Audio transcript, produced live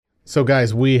So,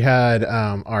 guys, we had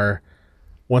our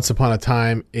Once Upon a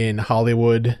Time in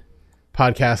Hollywood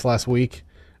podcast last week.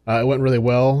 It went really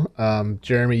well.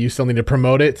 Jeremy, you still need to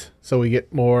promote it so we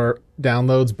get more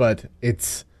downloads, but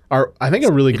it's I think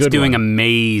a really good one. It's doing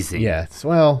amazing. Yes.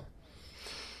 Well,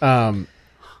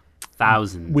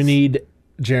 thousands. we need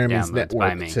Jeremy's downloads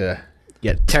network to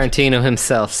get. Tarantino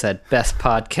himself said best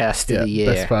podcast of the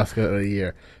year. Best podcast of the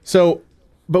year. So,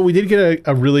 but we did get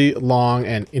a really long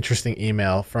and interesting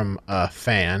email from a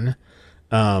fan.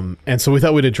 And so we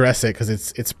thought we'd address it because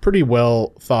it's pretty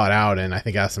well thought out and I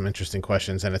think asked some interesting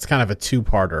questions, and it's kind of a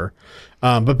two-parter.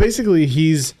 But basically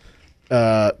he's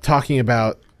talking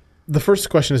about, the first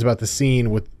question is about the scene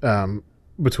with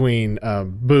between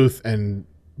Booth and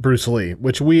Bruce Lee,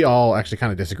 which we all actually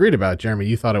kind of disagreed about. Jeremy,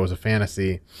 you thought it was a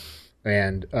fantasy,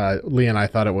 and Lee and I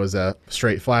thought it was a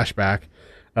straight flashback.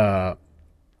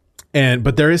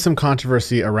 But there is some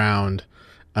controversy around,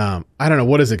 I don't know,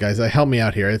 what is it, guys? Help me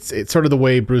out here. It's sort of the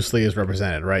way Bruce Lee is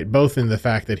represented, right? Both in the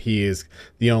fact that he is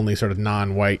the only sort of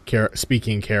non-white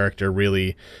speaking character,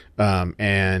 really,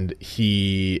 and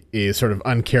he is sort of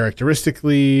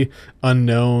uncharacteristically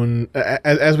unknown.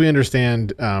 As we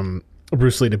understand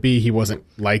Bruce Lee to be, he wasn't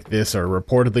like this, or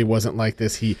reportedly wasn't like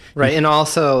this. And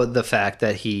also the fact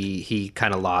that he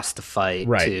kind of lost the fight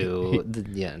right. to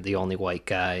the only white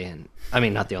guy, and I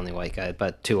mean not the only white guy,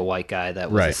 but to a white guy that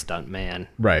was right. a stunt man.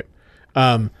 Right.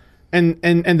 And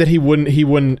that he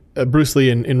wouldn't Bruce Lee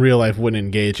in real life wouldn't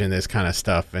engage in this kind of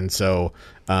stuff. And so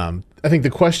I think the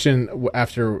question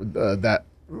after that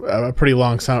a pretty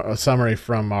long summary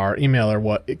from our emailer,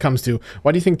 what it comes to,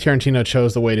 why do you think Tarantino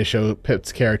chose the way to show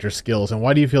Pitt's character skills, and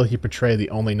why do you feel he portrayed the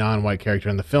only non-white character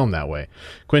in the film that way?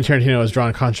 Quentin Tarantino has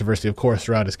drawn controversy, of course,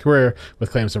 throughout his career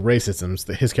with claims of racism,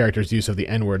 his character's use of the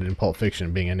N-word in Pulp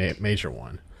Fiction being a major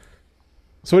one.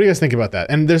 So what do you guys think about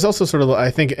that? And there's also sort of,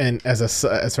 I think, and as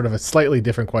sort of a slightly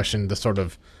different question, the sort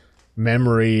of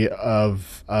memory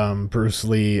of Bruce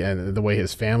Lee and the way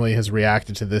his family has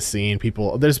reacted to this scene.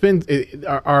 There's been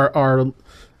our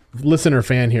listener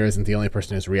fan here isn't the only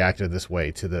person who's reacted this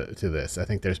way to this. I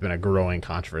think there's been a growing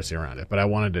controversy around it, but I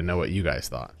wanted to know what you guys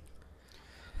thought.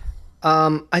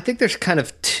 I think there's kind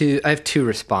of I have two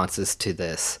responses to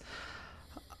this.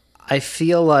 I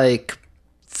feel like,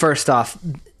 first off,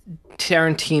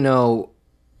 Tarantino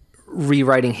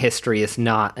rewriting history is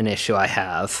not an issue I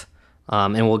have.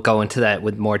 And we'll go into that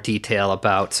with more detail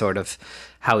about sort of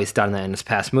how he's done that in his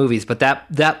past movies. But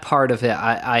that part of it,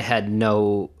 I had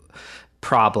no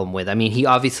problem with. I mean, he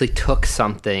obviously took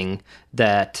something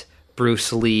that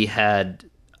Bruce Lee had,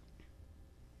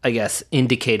 I guess,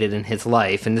 indicated in his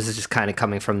life. And this is just kind of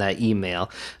coming from that email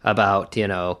about,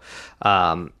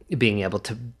 being able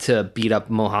to beat up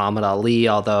Muhammad Ali,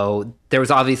 although there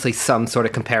was obviously some sort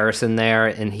of comparison there,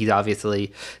 and he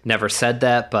obviously never said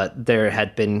that, but there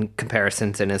had been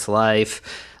comparisons in his life.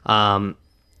 And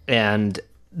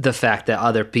the fact that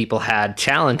other people had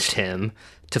challenged him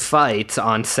to fights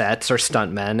on sets or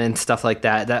stuntmen and stuff like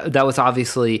that was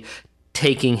obviously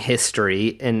taking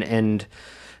history and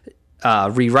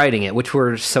rewriting it, which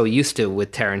we're so used to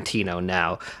with Tarantino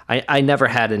now.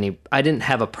 I didn't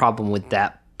have a problem with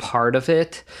that part of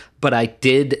it, but I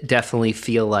did definitely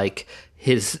feel like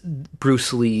his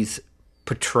Bruce Lee's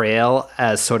portrayal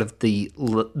as sort of the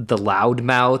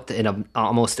loudmouth and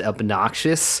almost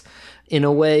obnoxious in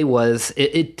a way was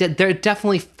there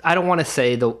definitely, I don't want to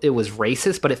say it was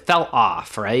racist, but it felt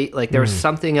off, right? Like there was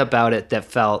something about it that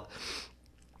felt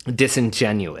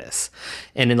disingenuous.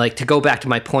 And then, like, to go back to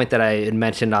my point that I had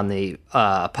mentioned on the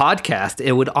podcast,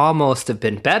 it would almost have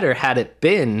been better had it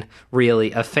been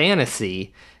really a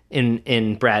fantasy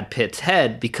in Brad Pitt's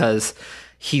head, because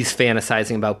he's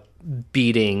fantasizing about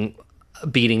beating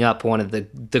up one of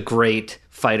the great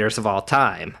fighters of all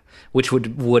time, which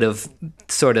would have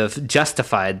sort of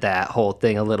justified that whole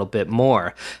thing a little bit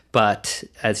more. But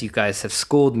as you guys have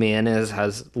schooled me, and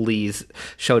as Lee's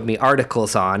showed me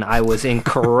articles on, I was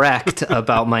incorrect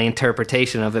about my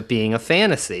interpretation of it being a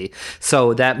fantasy.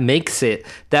 So that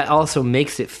also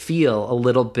makes it feel a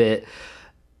little bit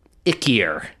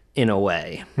ickier in a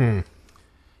way.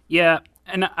 Yeah,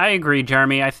 and I agree,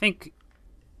 Jeremy. I think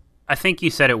you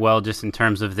said it well, just in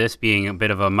terms of this being a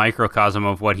bit of a microcosm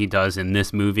of what he does in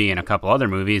this movie and a couple other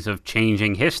movies of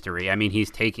changing history. I mean, he's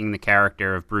taking the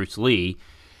character of Bruce Lee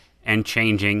and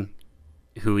changing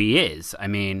who he is. I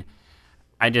mean,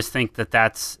 I just think that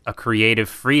that's a creative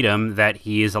freedom that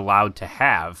he is allowed to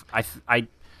have.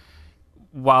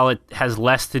 While it has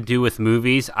less to do with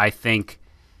movies, I think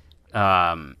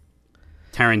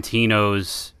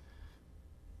Tarantino's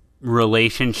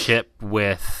relationship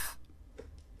with,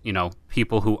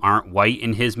 people who aren't white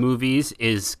in his movies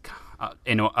is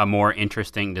in a more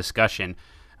interesting discussion.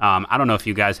 I don't know if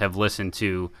you guys have listened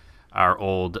to our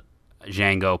old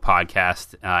Django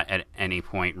podcast at any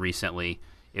point recently.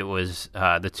 It was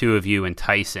the two of you and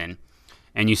Tyson,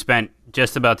 and you spent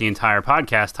just about the entire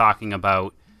podcast talking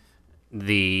about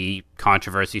the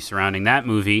controversy surrounding that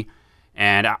movie.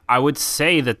 And I would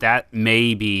say that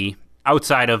may be,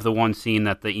 outside of the one scene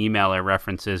that the emailer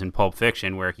references in Pulp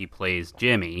Fiction where he plays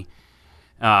Jimmy,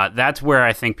 that's where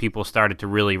I think people started to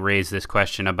really raise this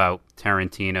question about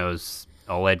Tarantino's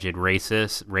alleged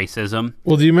racism.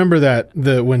 Well, do you remember that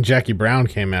when Jackie Brown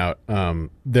came out,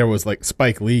 there was like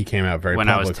Spike Lee came out very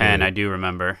publicly. When I was 10, I do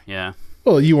remember, yeah.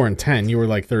 Well, you weren't 10, you were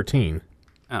like 13.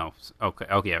 Oh, okay.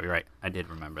 Okay, yeah, you're right. I did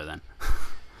remember then.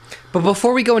 But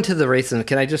before we go into the racism,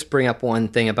 can I just bring up one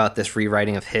thing about this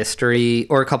rewriting of history,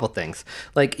 or a couple things?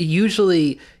 Like,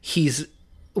 usually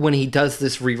when he does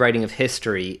this rewriting of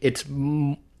history,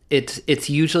 it's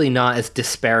usually not as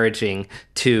disparaging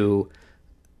to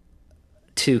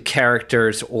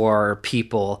characters or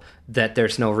people that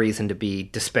there's no reason to be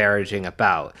disparaging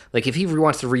about. Like, if he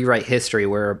wants to rewrite history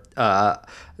where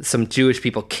some Jewish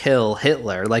people kill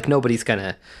Hitler, like, nobody's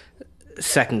gonna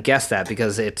second guess that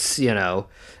because it's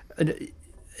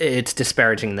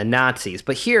disparaging the Nazis.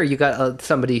 But here you got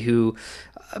somebody who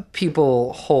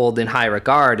people hold in high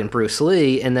regard in Bruce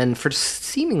Lee, and then for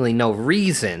seemingly no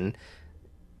reason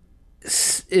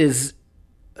is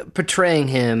portraying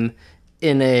him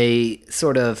in a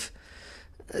sort of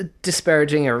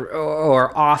disparaging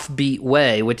or offbeat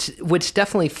way, which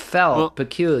definitely felt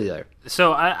peculiar.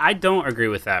 So I don't agree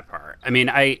with that part. I mean,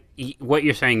 what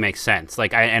you're saying makes sense.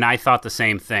 Like, I thought the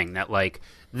same thing, that like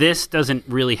this doesn't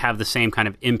really have the same kind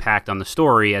of impact on the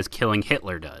story as killing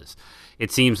Hitler does.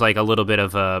 It seems like a little bit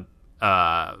of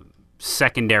a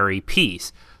secondary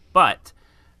piece. But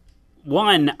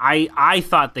one, I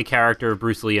thought the character of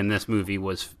Bruce Lee in this movie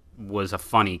was a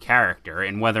funny character,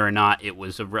 and whether or not it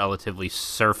was a relatively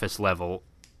surface level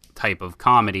type of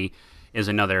comedy is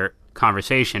another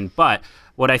conversation. But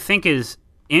what I think is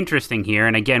interesting here,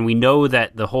 and again, we know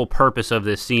that the whole purpose of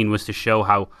this scene was to show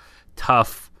how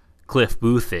tough Cliff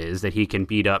Booth is, that he can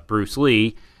beat up Bruce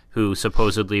Lee, who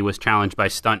supposedly was challenged by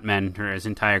stuntmen for his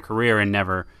entire career and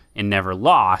never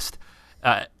lost.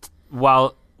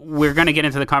 While we're going to get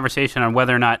into the conversation on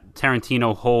whether or not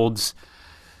Tarantino holds,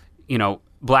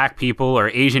 black people or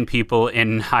Asian people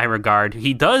in high regard,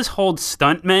 he does hold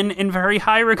stuntmen in very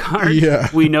high regard. Yeah.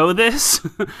 We know this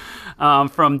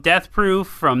from Death Proof,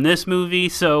 from this movie.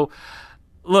 So,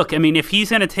 look, I mean, if he's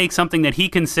going to take something that he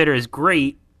considers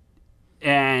great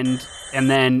and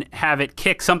then have it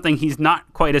kick something he's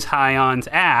not quite as high on's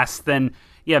ass, then,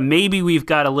 yeah, maybe we've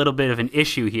got a little bit of an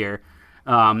issue here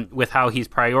with how he's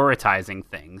prioritizing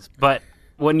things. But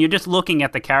when you're just looking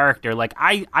at the character, like,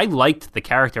 I liked the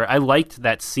character. I liked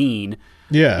that scene.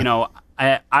 Yeah.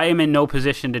 I am in no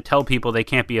position to tell people they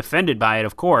can't be offended by it,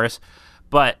 of course.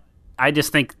 But I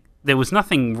just think there was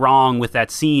nothing wrong with that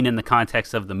scene in the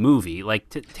context of the movie. Like,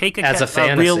 to take as a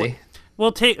fantasy.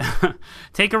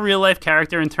 Take a real life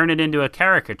character and turn it into a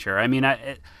caricature. I mean,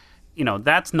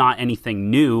 that's not anything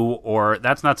new, or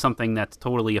that's not something that's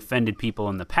totally offended people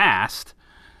in the past.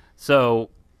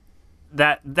 So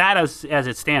that as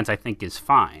it stands, I think is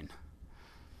fine.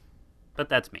 But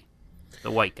that's me,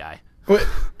 the white guy.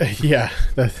 Yeah.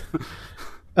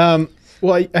 Well,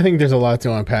 I think there's a lot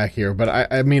to unpack here, but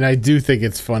I mean, I do think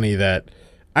it's funny that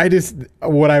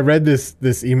when I read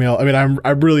this email, I mean,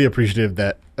 I'm really appreciative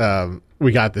that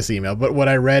we got this email, but when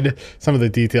I read some of the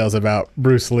details about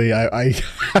Bruce Lee, I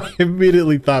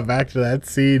immediately thought back to that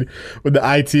scene when the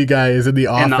IT guy is in the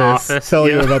office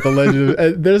telling you about the legend.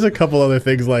 And there's a couple other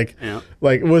things like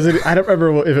was it? I don't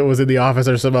remember if it was in The Office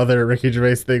or some other Ricky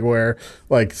Gervais thing where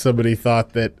like somebody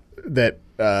thought that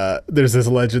there's this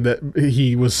legend that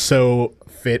he was so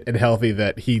fit and healthy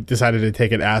that he decided to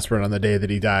take an aspirin on the day that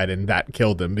he died, and that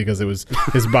killed him because it was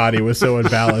his body was so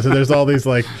imbalanced. And there's all these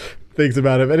like things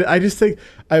about him, and I just think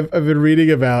I've been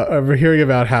hearing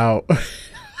about how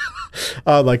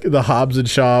like the Hobbs and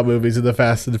Shaw movies and the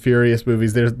Fast and the Furious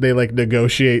movies, they like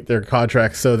negotiate their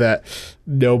contracts so that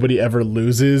nobody ever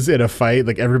loses in a fight.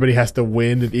 Like everybody has to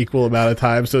win an equal amount of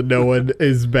time, so no one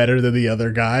is better than the other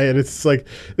guy. And it's like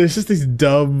there's just these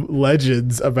dumb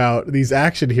legends about these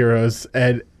action heroes,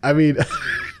 and I mean,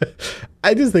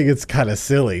 I just think it's kind of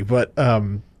silly. But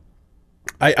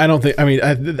I don't think. I mean,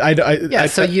 Yeah,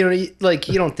 so you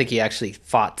don't think he actually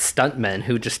fought stuntmen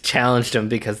who just challenged him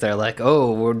because they're like,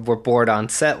 oh, we're bored on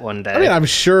set one day. I mean, I'm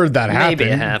sure that happened.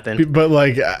 Maybe it happened, but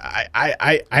like,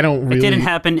 I don't really. It didn't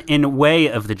happen in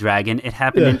Way of the Dragon. It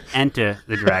happened in Enter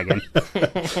the Dragon.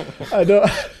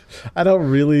 I don't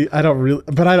really,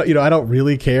 but I don't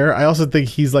really care. I also think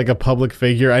he's like a public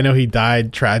figure. I know he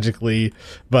died tragically,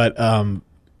 but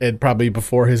it probably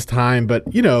before his time. But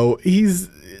he's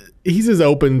as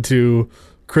open to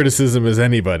criticism as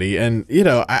anybody. And,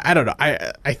 I don't know.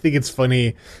 I think it's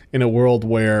funny in a world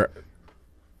where,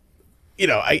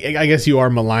 I guess you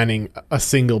are maligning a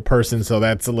single person, so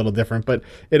that's a little different. But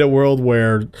in a world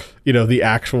where, the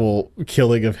actual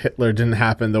killing of Hitler didn't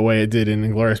happen the way it did in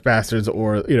Inglourious Basterds,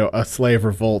 or, a slave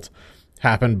revolt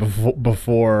happened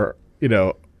before,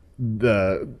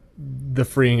 the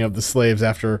freeing of the slaves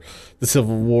after the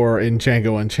Civil War in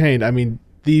Django Unchained. I mean,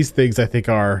 these things I think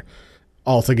are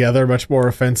altogether much more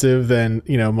offensive than,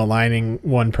 maligning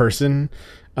one person.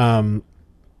 But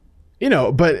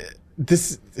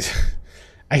this,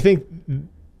 I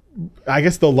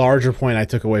guess the larger point I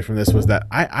took away from this was that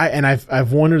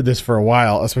I've wondered this for a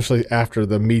while, especially after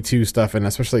the Me Too stuff, and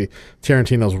especially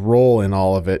Tarantino's role in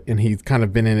all of it. And he's kind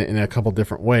of been in it in a couple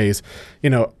different ways.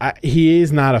 He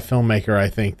is not a filmmaker, I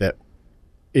think, that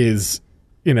is,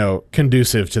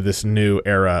 conducive to this new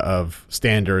era of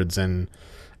standards and,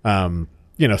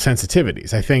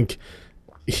 sensitivities. I think,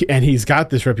 and he's got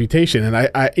this reputation. And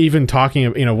I even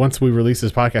talking, once we released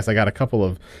this podcast, I got a couple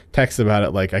of texts about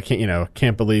it. Like, I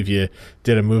can't believe you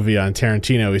did a movie on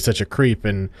Tarantino. He's such a creep.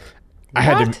 And I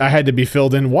had to be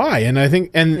filled in why. And I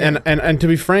think, and to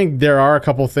be frank, there are a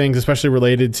couple things, especially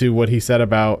related to what he said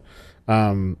about,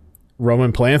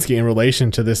 Roman Polanski in relation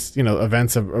to this,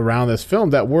 events around this film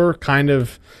that were kind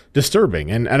of disturbing.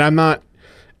 And I'm not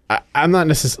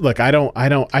necessarily, look,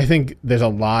 I think there's a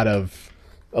lot of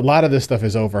this stuff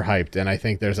is overhyped. And I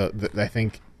think I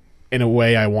think in a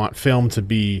way I want film to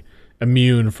be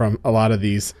immune from a lot of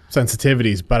these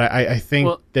sensitivities, but I think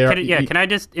can I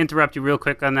just interrupt you real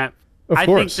quick on that? Of course.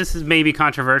 I think this is maybe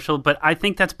controversial, but I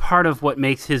think that's part of what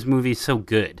makes his movies so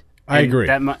good. I agree.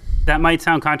 That might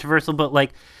sound controversial, but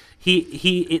like,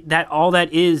 all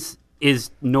that is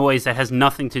noise that has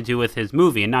nothing to do with his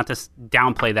movie, and not to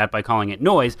downplay that by calling it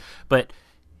noise, but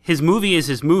his movie is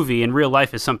his movie and real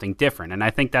life is something different. And I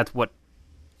think that's what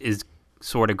is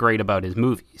sort of great about his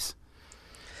movies.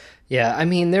 Yeah, I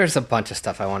mean, there's a bunch of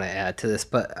stuff I want to add to this,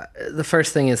 but the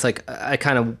first thing is, like, I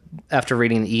kind of, after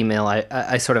reading the email,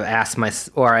 I sort of asked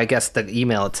or I guess the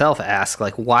email itself asked,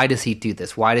 like, why does he do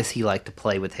this? Why does he like to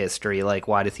play with history? Like,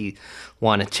 why does he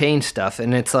want to change stuff?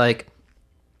 And it's like,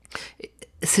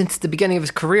 since the beginning of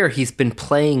his career, he's been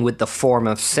playing with the form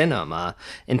of cinema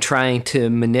and trying to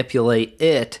manipulate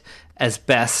it as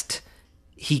best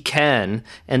he can,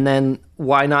 and then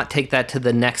why not take that to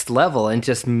the next level and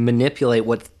just manipulate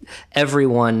what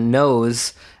everyone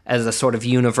knows as a sort of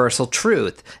universal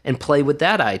truth and play with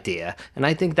that idea. And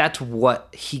I think that's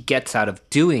what he gets out of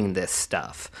doing this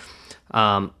stuff.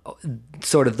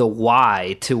 Sort of the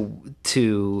why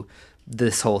to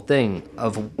this whole thing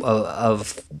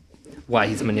of why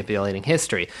he's manipulating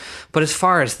history. But as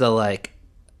far as the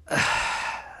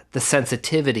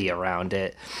sensitivity around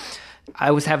it,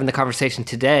 I was having the conversation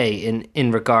today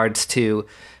in regards to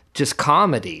just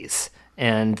comedies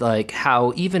and like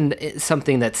how even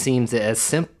something that seems as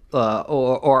simple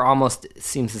or almost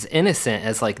seems as innocent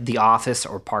as like The Office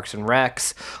or Parks and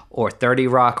Recs or 30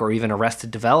 Rock or even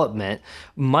Arrested Development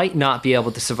might not be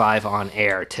able to survive on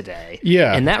air today.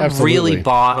 Yeah, and that absolutely.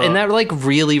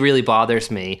 really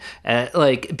bothers me,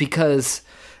 because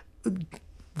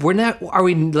are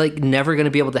we like never going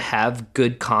to be able to have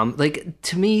good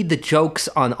to me, the jokes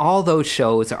on all those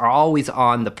shows are always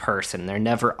on the person. They're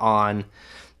never on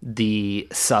the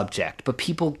subject, but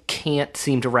people can't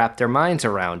seem to wrap their minds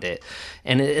around it.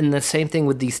 And the same thing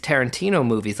with these Tarantino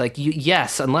movies. Like,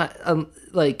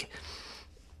 unless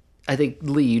I think,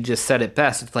 Lee, you just said it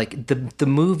best. It's like the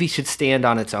movie should stand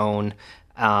on its own.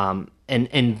 And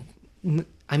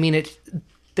I mean,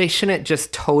 they shouldn't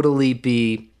just totally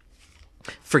be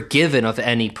forgiven of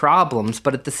any problems,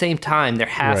 but at the same time there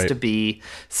has to be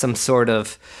some sort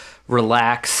of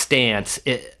relaxed stance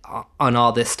on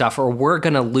all this stuff, or we're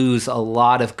going to lose a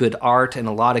lot of good art and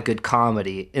a lot of good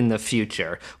comedy in the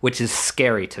future, which is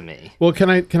scary to me. Well, can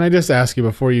I just ask you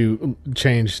before you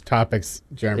change topics,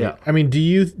 Jeremy? Yeah. I mean, do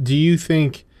you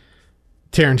think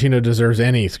Tarantino deserves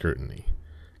any scrutiny?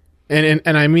 And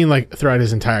I mean, like, throughout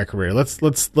his entire career. Let's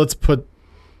put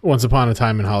Once Upon a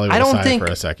Time in Hollywood aside for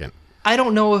a second. I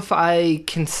don't know if I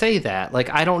can say that. Like,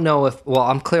 I don't know if. Well,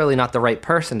 I'm clearly not the right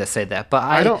person to say that. But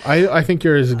I don't. I think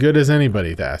you're as good as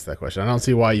anybody to ask that question. I don't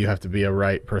see why you have to be a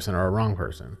right person or a wrong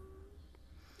person.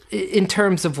 In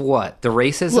terms of what, the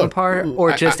racism part,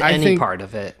 or just I any think, part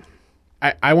of it?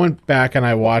 I went back and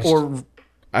I watched.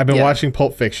 I've been watching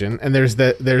Pulp Fiction, and there's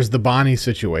the Bonnie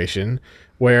situation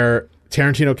where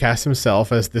Tarantino casts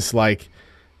himself as this like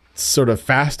sort of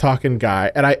fast talking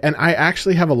guy, and I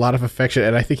actually have a lot of affection,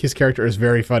 and I think his character is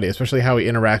very funny, especially how he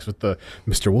interacts with the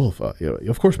Mr. Wolf.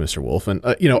 Of course, Mr. Wolf, and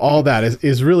all that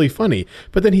is really funny.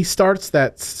 But then he starts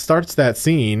that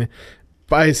scene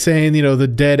by saying, the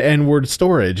dead N-word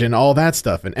storage and all that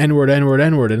stuff, and N-word,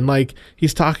 and like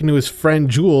he's talking to his friend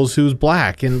Jules, who's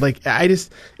black, and like at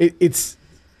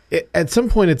some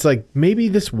point it's like maybe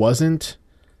this wasn't.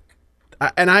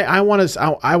 And I want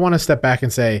to step back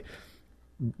and say,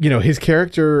 his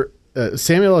character,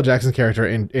 Samuel L. Jackson's character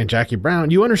in Jackie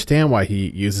Brown, you understand why he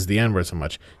uses the N-word so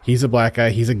much. He's a black guy.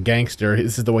 He's a gangster.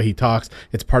 This is the way he talks.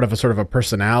 It's part of a sort of a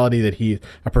personality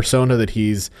a persona that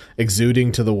he's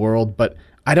exuding to the world. But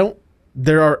I don't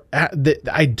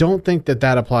think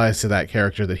that applies to that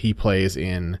character that he plays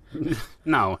in.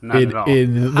 No, not at all.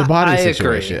 In the body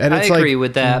situation. Agree. And it's I agree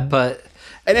with that, but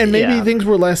and maybe things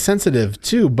were less sensitive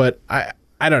too. But I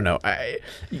don't know.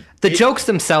 The jokes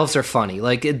themselves are funny.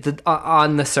 Like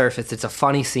on the surface, it's a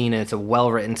funny scene and it's a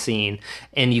well-written scene,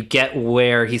 and you get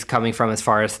where he's coming from as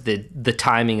far as the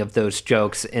timing of those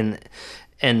jokes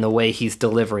and the way he's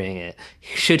delivering it.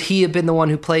 Should he have been the one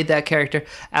who played that character?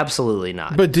 Absolutely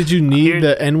not. But did you need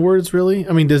the N-words, really?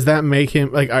 I mean, does that make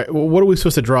him like? What are we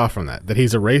supposed to draw from that? That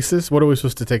he's a racist? What are we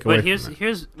supposed to take away? But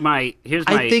here's my.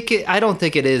 I don't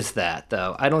think it is that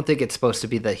though. I don't think it's supposed to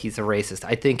be that he's a racist.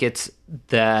 I think it's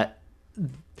that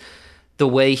the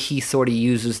way he sort of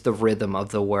uses the rhythm of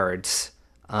the words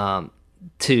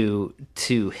to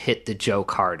hit the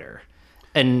joke harder.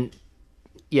 And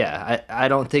yeah, I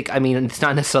don't think, I mean, it's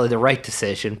not necessarily the right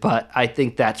decision, but I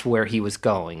think that's where he was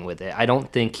going with it. I don't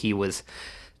think he was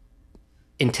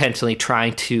intentionally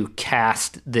trying to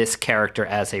cast this character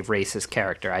as a racist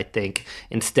character. I think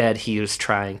instead he was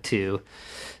trying to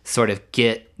sort of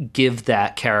give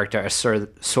that character a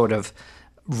sort of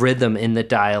rhythm in the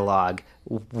dialogue,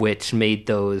 which made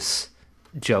those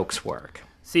jokes work.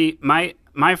 See, my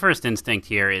first instinct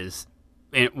here is,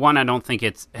 one, I don't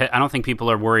think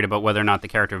people are worried about whether or not the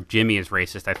character of Jimmy is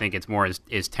racist. I think it's more is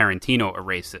Tarantino a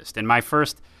racist? And my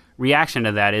first reaction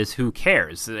to that is, who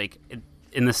cares? Like,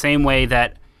 in the same way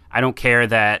that I don't care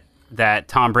that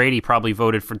Tom Brady probably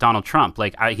voted for Donald Trump.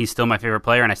 Like, he's still my favorite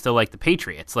player, and I still like the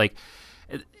Patriots. Like,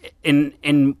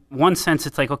 in one sense,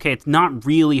 it's like, okay, it's not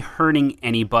really hurting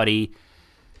anybody,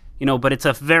 but it's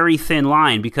a very thin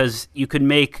line, because you could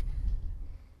make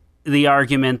the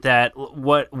argument that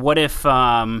what if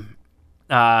Harvey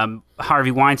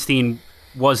Weinstein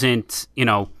wasn't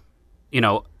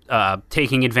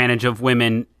taking advantage of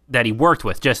women that he worked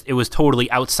with, just it was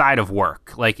totally outside of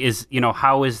work. Like,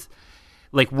 how is,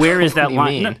 like, where is that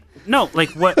line? No, like,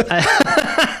 what?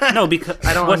 No, because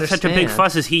I don't what's understand. such a big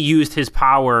fuss is he used his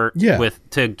power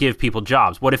to give people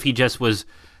jobs. What if he just was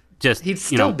he'd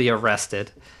still be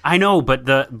arrested. I know, but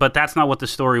that's not what the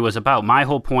story was about. My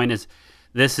whole point is,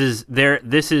 this is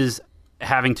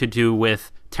having to do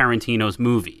with Tarantino's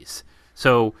movies.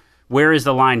 So where is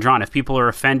the line drawn? If people are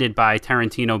offended by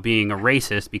Tarantino being a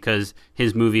racist because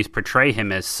his movies portray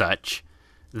him as such,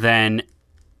 then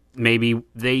maybe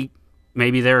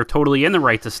they're totally in the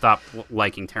right to stop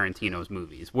liking Tarantino's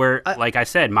movies. Where, like I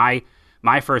said, my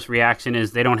first reaction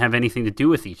is they don't have anything to do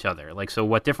with each other. Like, so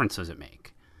what difference does it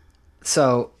make?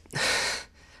 So,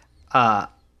 I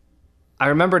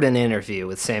remembered an interview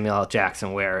with Samuel L.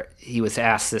 Jackson where he was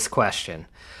asked this question.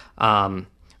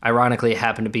 Ironically, it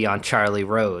happened to be on Charlie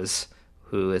Rose,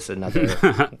 who is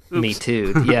another Me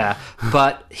Too. Yeah.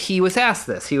 But he was asked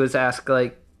this. He was asked,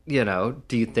 like, do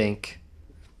you think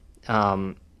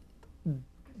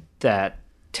that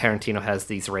Tarantino has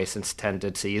these racist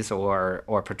tendencies or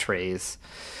portrays,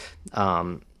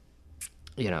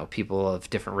 people of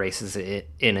different races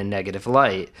in a negative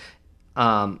light?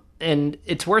 And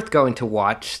it's worth going to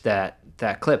watch that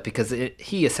clip, because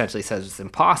he essentially says it's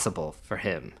impossible for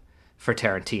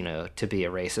Tarantino to be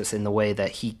a racist in the way that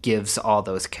he gives all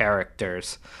those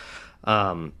characters,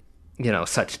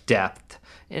 such depth.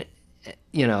 And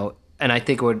I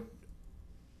think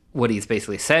what he's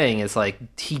basically saying is, like,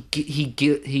 he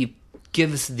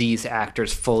gives these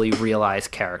actors fully realized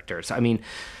characters. I mean,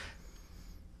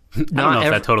 I don't know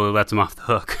if that totally lets him off the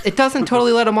hook. It doesn't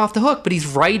totally let him off the hook, but he's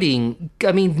writing.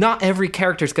 I mean, not every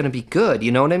character is going to be good.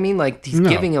 You know what I mean? Like, he's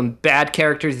giving them bad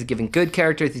characters, he's giving good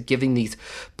characters, he's giving these,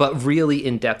 but really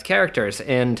in-depth characters.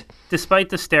 And despite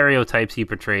the stereotypes he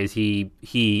portrays,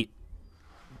 he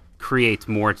creates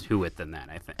more to it than that,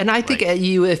 I think. And I think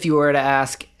if you were to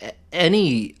ask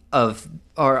any of,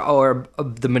 or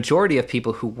the majority of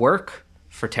people who work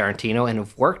for Tarantino and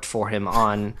have worked for him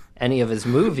on any of his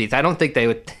movies, I don't think they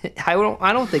would. I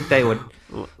don't think they would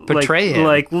portray him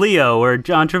like Leo or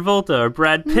John Travolta or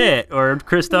Brad Pitt or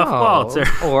Christoph Waltz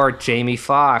or Jamie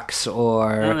Foxx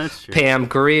or Pam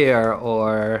Grier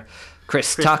or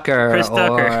Chris Tucker.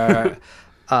 Or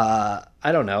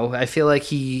I don't know. I feel like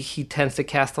he tends to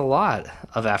cast a lot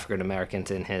of African Americans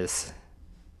in his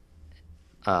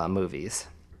movies.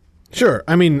 Sure.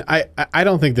 I mean, I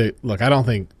don't think that. Look, I don't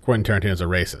think Quentin Tarantino's a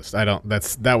racist. I don't.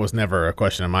 That was never a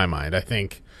question in my mind. I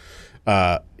think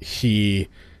he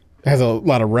has a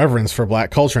lot of reverence for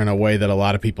black culture in a way that a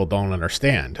lot of people don't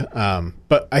understand.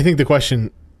 But I think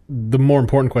the more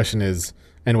important question is,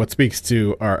 and what speaks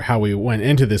to how we went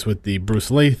into this with the Bruce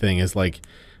Lee thing is like,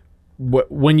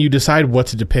 when you decide what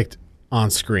to depict on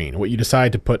screen, what you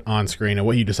decide to put on screen, and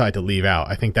what you decide to leave out.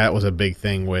 I think that was a big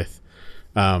thing with.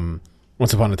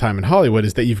 Once Upon a Time in Hollywood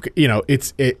is that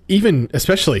even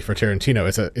especially for Tarantino,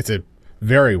 it's a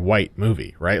very white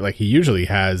movie, right? Like he usually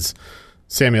has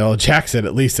Samuel L. Jackson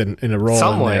at least in a role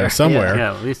somewhere.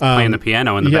 Yeah, at least playing the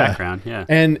piano in the background. Yeah,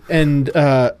 and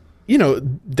that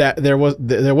there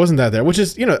wasn't that there, which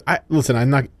is I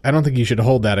don't think you should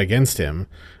hold that against him.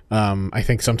 I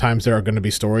think sometimes there are going to be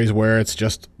stories where it's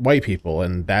just white people,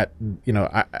 and that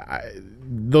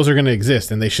those are going to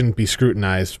exist, and they shouldn't be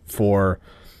scrutinized for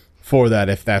that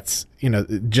if that's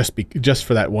just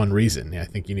for that one reason. I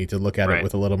think you need to look at it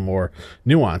with a little more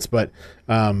nuance. But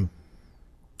I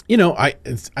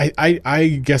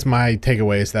guess my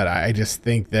takeaway is that I just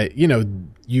think that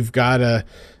you've got to.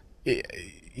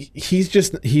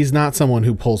 He's not someone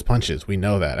who pulls punches. We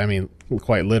know that. I mean,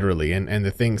 quite literally. And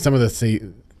the thing, some of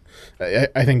the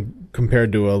I think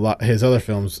compared to a lot his other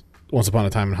films, Once Upon a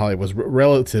Time in Hollywood was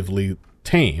relatively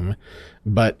tame,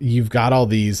 but you've got all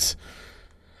these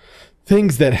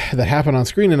things that happen on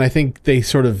screen, and I think they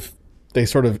sort of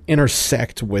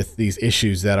intersect with these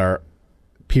issues that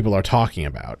people are talking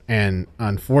about, and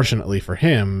unfortunately for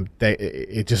him,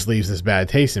 it just leaves this bad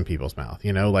taste in people's mouth.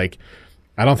 Like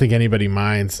I don't think anybody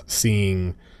minds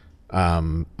seeing a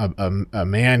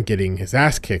man getting his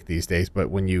ass kicked these days, but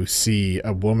when you see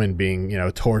a woman being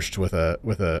torched with a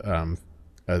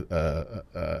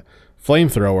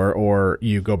flamethrower, or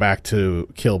you go back to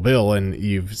Kill Bill and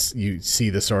you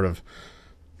see the sort of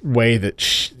way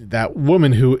that that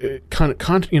woman who kind of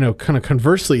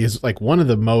conversely is like one of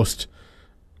the most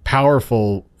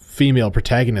powerful female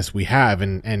protagonists we have,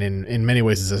 and in many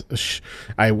ways is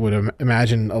I would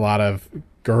imagine a lot of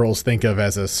girls think of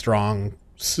as a strong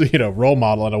role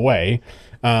model in a way.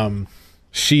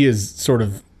 She is sort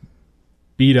of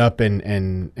beat up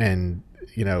and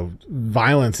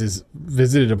violence is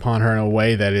visited upon her in a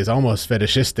way that is almost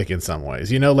fetishistic in some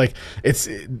ways. Like it's,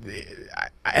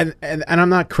 and I'm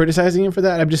not criticizing him for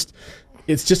that.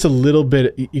 It's just a little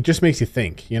bit. It just makes you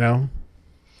think.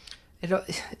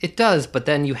 It does, but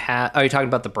then are you talking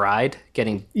about the bride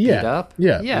getting beat up?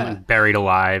 Yeah, buried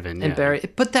alive and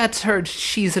buried. But that's her.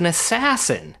 She's an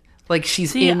assassin. Like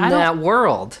she's in that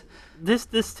world.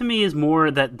 This to me is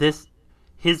more that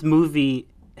his movie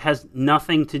has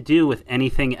nothing to do with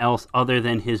anything else other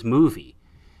than his movie.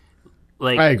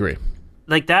 Like I agree.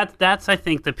 Like that's I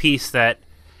think the piece that,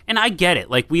 and I get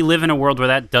it. Like we live in a world where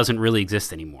that doesn't really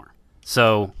exist anymore.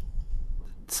 So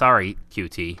sorry,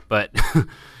 QT, but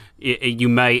you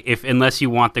might, unless you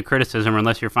want the criticism, or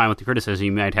unless you're fine with the criticism,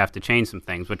 you might have to change some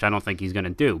things, which I don't think he's going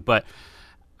to do. But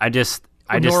I just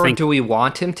think. Do we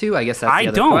want him to? I guess that's the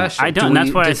other question. I don't.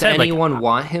 That's why I said. Does anyone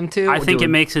want him to? I think it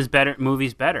makes his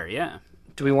movies better. Yeah.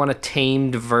 Do we want a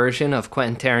tamed version of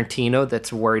Quentin Tarantino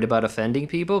that's worried about offending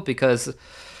people? Because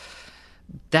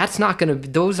those aren't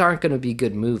going to be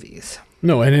good movies.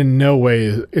 No, and in no way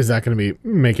is that going to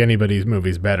make anybody's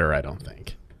movies better, I don't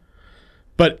think.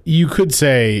 But you could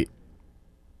say,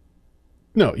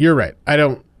 no, you're right. I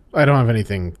don't have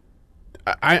anything.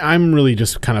 I'm really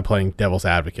just kind of playing devil's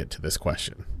advocate to this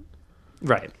question.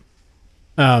 Right.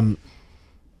 I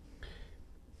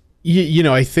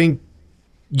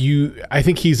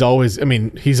think he's always,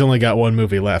 he's only got one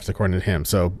movie left according to him.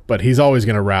 But he's always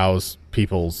going to rouse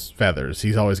people's feathers.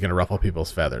 He's always going to ruffle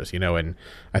people's feathers, and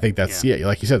I think that's,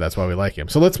 like you said, that's why we like him.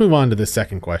 So let's move on to this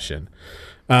second question.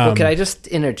 Well, can I just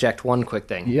interject one quick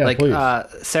thing? Yeah, please.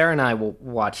 Sarah and I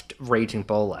watched Raging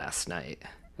Bull last night.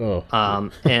 Oh.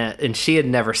 And she had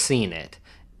never seen it,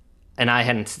 and I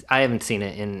haven't seen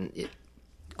it in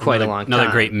quite a long time.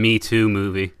 Another great Me Too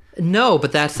movie. No,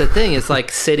 but that's the thing. It's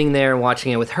like sitting there and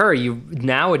watching it with her.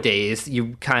 Nowadays,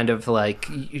 you kind of like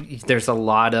there's a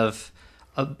lot of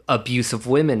abuse of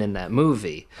women in that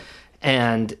movie,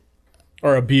 and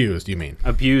or abused. You mean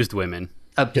abused women?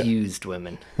 Abused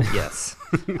women. Yes.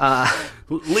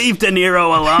 Leave De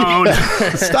Niro alone.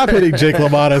 Stop hitting Jake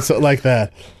LaMotta like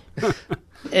that.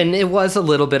 And it was a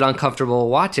little bit uncomfortable to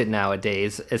watch it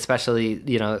nowadays, especially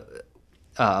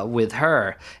with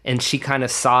her, and she kind of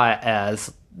saw it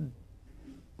as,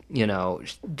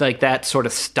 like that sort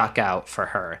of stuck out for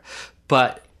her.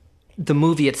 But the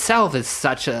movie itself is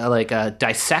such a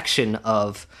dissection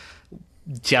of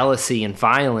jealousy and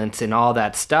violence and all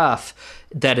that stuff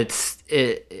that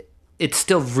it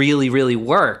still really, really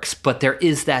works. But there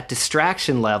is that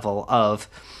distraction level of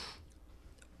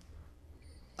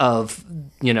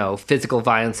physical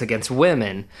violence against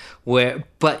women,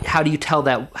 but how do you tell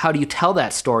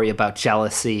that story about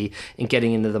jealousy and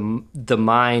getting into the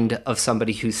mind of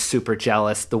somebody who's super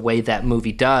jealous the way that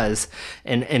movie does,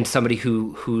 and somebody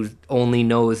who only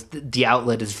knows the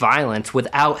outlet is violence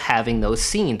without having those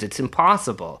scenes? It's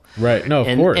impossible. Right. No,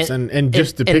 of course. And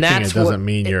just depicting it doesn't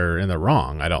mean you're in the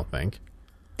wrong, I don't think.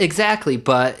 Exactly,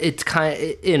 but it's kind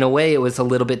of, in a way, it was a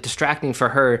little bit distracting for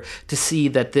her to see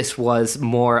that this was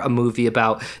more a movie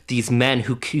about these men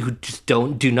who just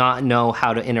do not know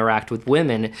how to interact with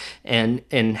women and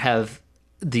have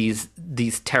these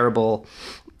terrible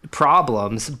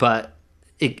problems. But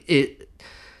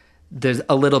there's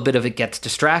a little bit of it gets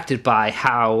distracted by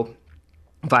how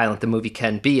violent the movie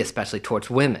can be, especially towards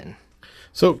women.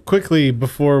 So quickly,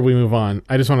 before we move on,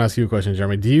 I just want to ask you a question,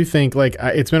 Jeremy. Do you think,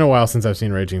 it's been a while since I've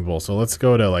seen Raging Bull, so let's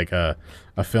go to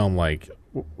a film like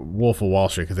Wolf of Wall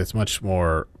Street, because it's much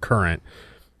more current.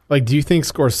 Do you think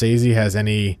Scorsese has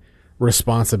any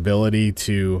responsibility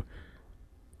to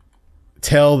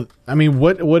tell? I mean,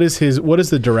 what is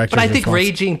the director's? But I think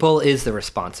Raging Bull is the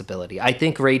responsibility. I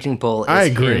think Raging Bull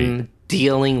is him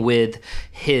dealing with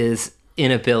his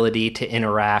inability to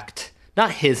interact. Not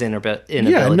his inability,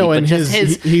 but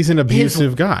just he's an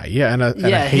abusive guy. Yeah, and a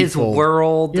hateful, his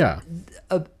world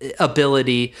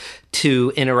ability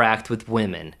to interact with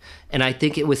women. And I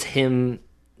think it was him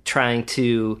trying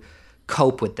to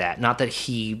cope with that. Not that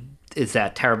he is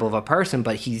that terrible of a person,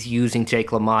 but he's using Jake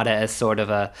LaMotta as sort of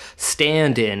a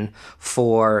stand-in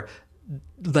for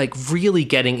really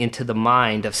getting into the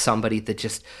mind of somebody that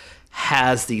just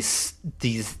has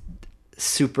these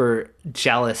super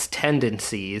jealous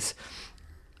tendencies.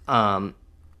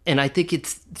 And I think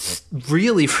it's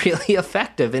really, really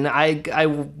effective. And I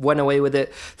went away with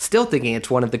it still thinking it's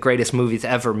one of the greatest movies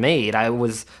ever made. I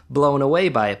was blown away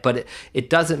by it. But it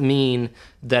doesn't mean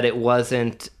that it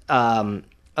wasn't a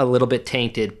little bit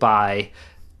tainted by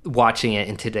watching it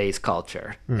in today's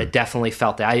culture. I definitely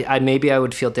felt that. I maybe I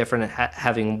would feel different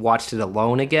having watched it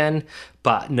alone again.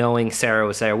 But knowing Sarah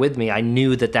was there with me, I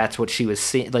knew that that's what she was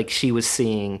seeing. She was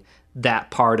seeing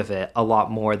that part of it a lot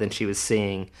more than she was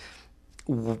seeing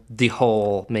the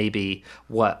whole, maybe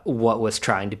what was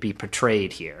trying to be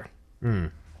portrayed here.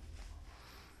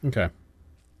 Okay.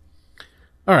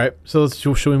 All right. So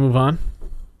should we move on?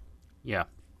 Yeah.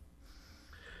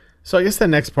 So I guess the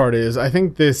next part is, I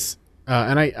think this,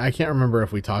 and I can't remember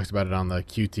if we talked about it on the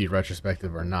QT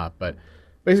retrospective or not, but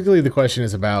basically the question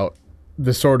is about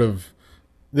the sort of,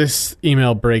 this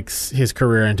email breaks his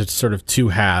career into sort of two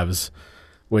halves,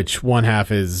 which one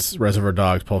half is Reservoir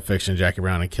Dogs, Pulp Fiction, Jackie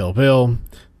Brown, and Kill Bill.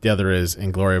 The other is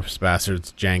Inglourious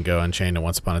Basterds, Django, Unchained, and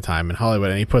Once Upon a Time in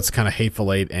Hollywood. And he puts kind of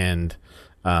Hateful Eight and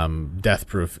Death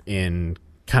Proof in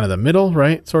kind of the middle,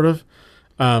 right? Sort of.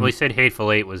 Well, he said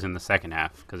Hateful Eight was in the second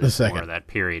half because it's more of that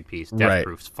period piece. Death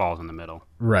Proof falls in the middle.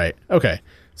 Right. Okay.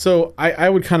 So I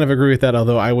would kind of agree with that,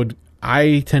 although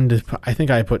I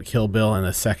think I put Kill Bill in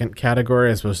the second category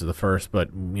as opposed to the first,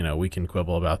 but we can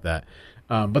quibble about that.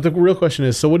 But the real question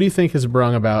is, so what do you think has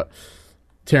brung about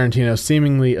Tarantino's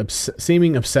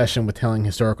seeming obsession with telling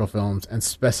historical films, and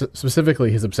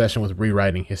specifically his obsession with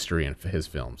rewriting history in his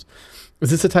films? Is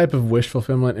this a type of wish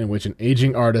fulfillment in which an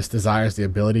aging artist desires the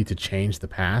ability to change the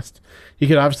past? He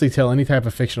could obviously tell any type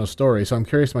of fictional story, so I'm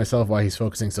curious myself why he's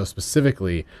focusing so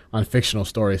specifically on fictional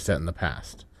stories set in the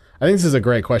past. I think this is a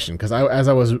great question, because as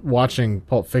I was watching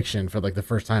Pulp Fiction for the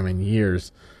first time in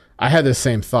years, I had this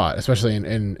same thought, especially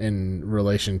in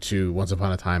relation to Once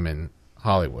Upon a Time in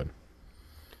Hollywood.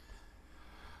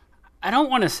 I don't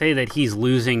want to say that he's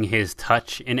losing his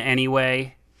touch in any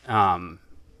way,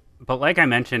 but like I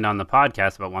mentioned on the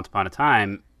podcast about Once Upon a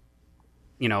Time,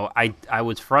 I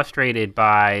was frustrated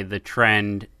by the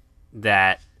trend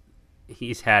that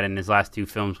he's had in his last two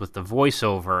films with the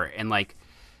voiceover, and like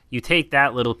you take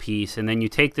that little piece, and then you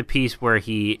take the piece where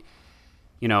he,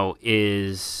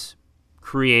 is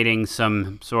creating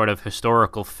some sort of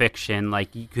historical fiction.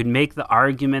 Like, you could make the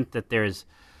argument that there's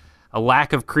a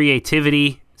lack of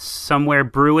creativity somewhere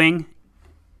brewing,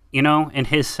 in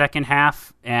his second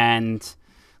half. And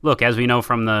look, as we know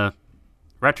from the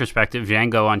retrospective,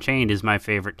 Django Unchained is my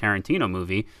favorite Tarantino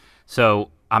movie. So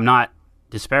I'm not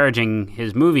disparaging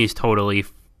his movies totally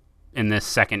in this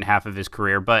second half of his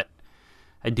career, but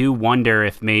I do wonder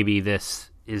if maybe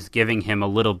this is giving him a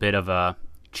little bit of a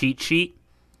cheat sheet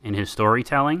in his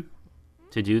storytelling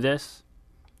to do this,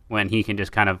 when he can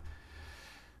just kind of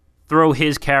throw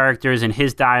his characters and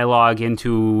his dialogue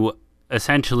into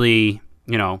essentially,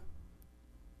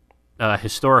 a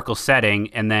historical setting,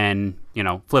 and then,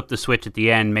 flip the switch at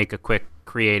the end, make a quick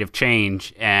creative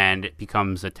change, and it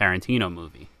becomes a Tarantino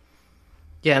movie.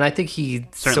 Yeah, and I think he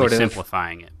certainly sort of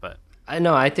simplifying it, but I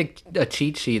know, I think a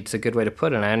cheat sheet's a good way to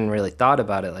put it, and I hadn't really thought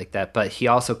about it like that, but he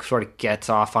also sort of gets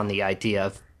off on the idea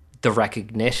of the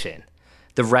recognition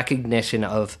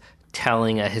of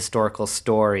telling a historical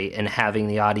story and having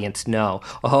the audience know,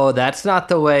 oh, that's not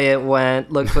the way it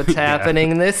went, look what's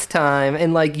happening this time.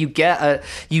 And like you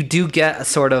do get a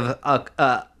sort of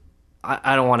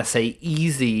I don't want to say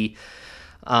easy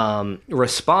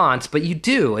response, but you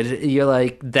do. You're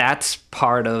like, that's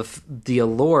part of the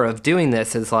allure of doing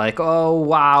this, is like, oh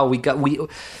wow,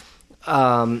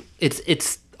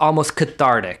 it's almost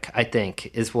cathartic, I think,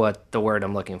 is what the word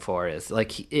I'm looking for is.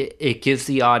 Like, it gives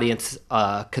the audience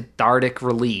a cathartic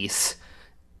release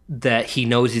that he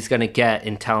knows he's going to get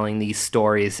in telling these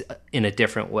stories in a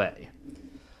different way.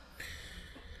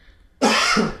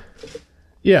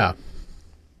 Yeah,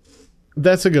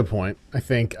 that's a good point. I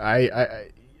think I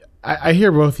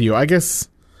hear both of you. I guess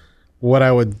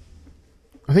I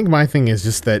think my thing is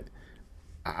just that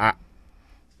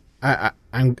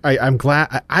I'm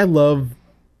glad. I love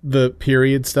the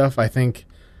period stuff. I think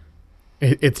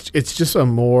it's just a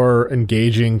more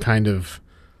engaging kind of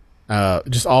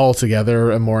just all together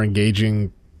a more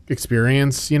engaging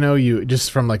experience. You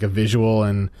just from like a visual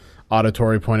and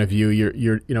auditory point of view,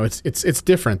 you're it's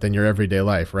different than your everyday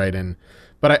life, right?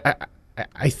 But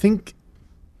I think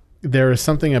there is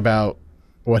something about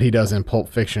what he does in Pulp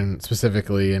Fiction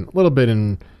specifically, and a little bit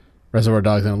in Reservoir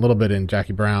Dogs, and a little bit in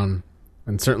Jackie Brown,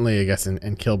 and certainly I guess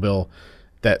in Kill Bill,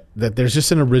 that there's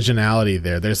just an originality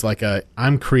there. There's like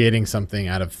I'm creating something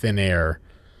out of thin air,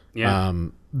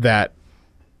 that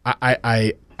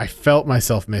I felt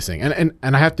myself missing, and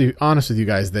I have to be honest with you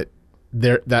guys that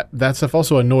that stuff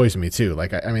also annoys me too.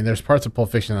 Like I mean, there's parts of Pulp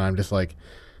Fiction that I'm just like,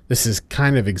 this is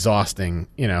kind of exhausting.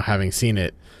 Having seen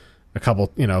it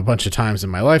a bunch of times in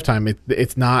my lifetime,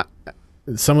 it's not.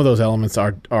 Some of those elements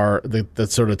are the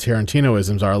sort of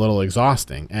Tarantinoisms are a little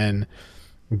exhausting, and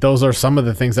those are some of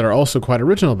the things that are also quite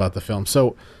original about the film.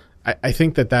 So I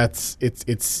think that's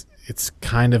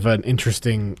kind of an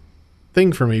interesting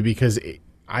thing for me, because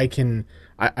I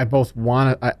both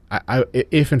want to,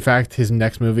 if in fact his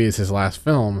next movie is his last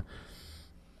film,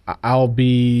 I'll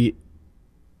be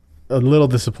a little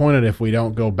disappointed if we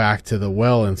don't go back to the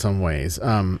well in some ways.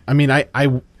 I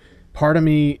mean, part of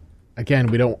me, again,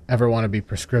 we don't ever want to be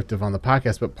prescriptive on the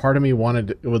podcast, but part of me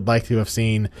would like to have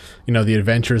seen, the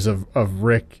adventures of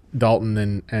Rick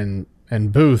Dalton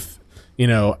and Booth,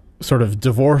 sort of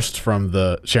divorced from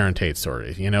the Sharon Tate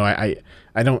story.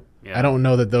 I don't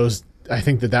know that those. I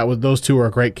think those two are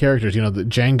great characters. The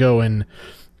Django and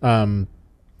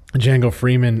Django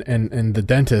Freeman and the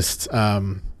dentist.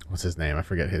 What's his name? I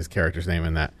forget his character's name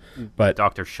in that. But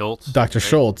Dr. Schultz. Dr. Right?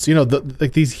 Schultz.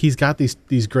 He's got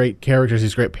these great characters,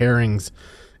 these great pairings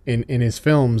in his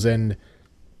films, and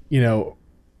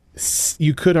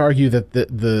you could argue that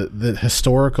the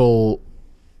historical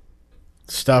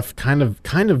stuff kind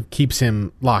of keeps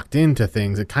him locked into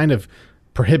things. It kind of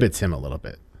prohibits him a little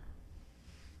bit.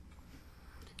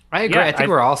 I agree. I think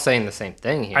we're all saying the same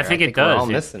thing here. I think it does. We're all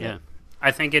missing it. I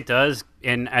think it does,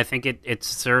 and I think it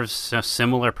serves a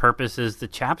similar purpose as the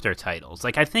chapter titles.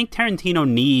 Like, I think Tarantino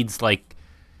needs like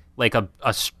a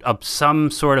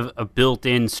some sort of a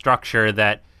built-in structure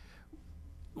that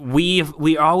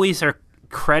we always are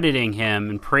crediting him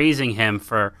and praising him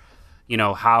for,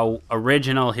 how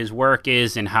original his work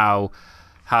is, and how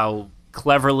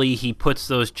cleverly he puts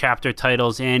those chapter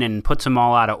titles in and puts them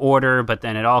all out of order, but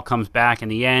then it all comes back in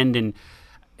the end,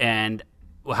 and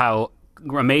how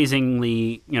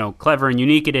amazingly clever and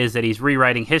unique it is that he's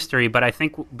rewriting history. But I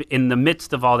think in the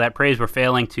midst of all that praise, we're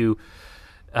failing to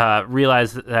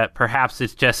realize that perhaps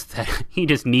it's just that he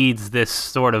just needs this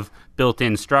sort of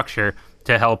built-in structure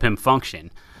to help him function.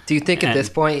 Do you think at And- this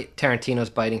point Tarantino's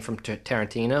biting from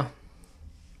Tarantino?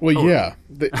 Well, yeah.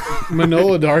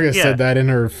 Manola Dargis Yeah. said that in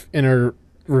her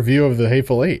review of The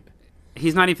Hateful Eight.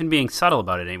 He's not even being subtle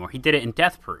about it anymore. He did it in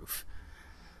Death Proof.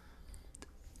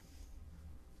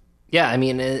 Yeah, I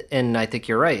mean, and I think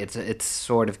you're right. It's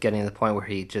sort of getting to the point where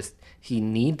he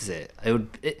needs it.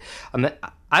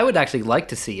 I would actually like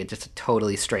to see it just a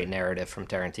totally straight narrative from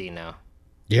Tarantino.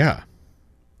 Yeah.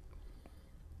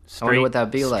 I wonder what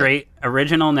that'd be like. Straight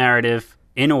original narrative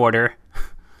in order.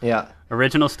 Yeah,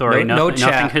 Original story.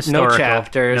 Nothing historical. no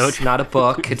chapters, not a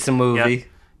book. It's a movie.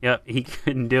 Yep, he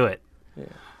couldn't do it.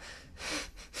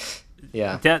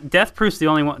 Yeah. Death Proof's the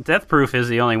only one. Death Proof is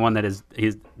the only one that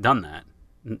he's done that.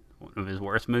 One of his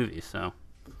worst movies. So.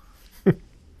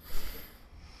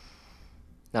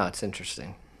 No, it's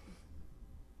interesting.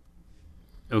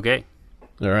 Okay.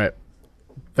 All right.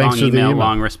 Thanks Long for the email.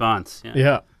 long response. Yeah.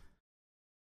 Yeah.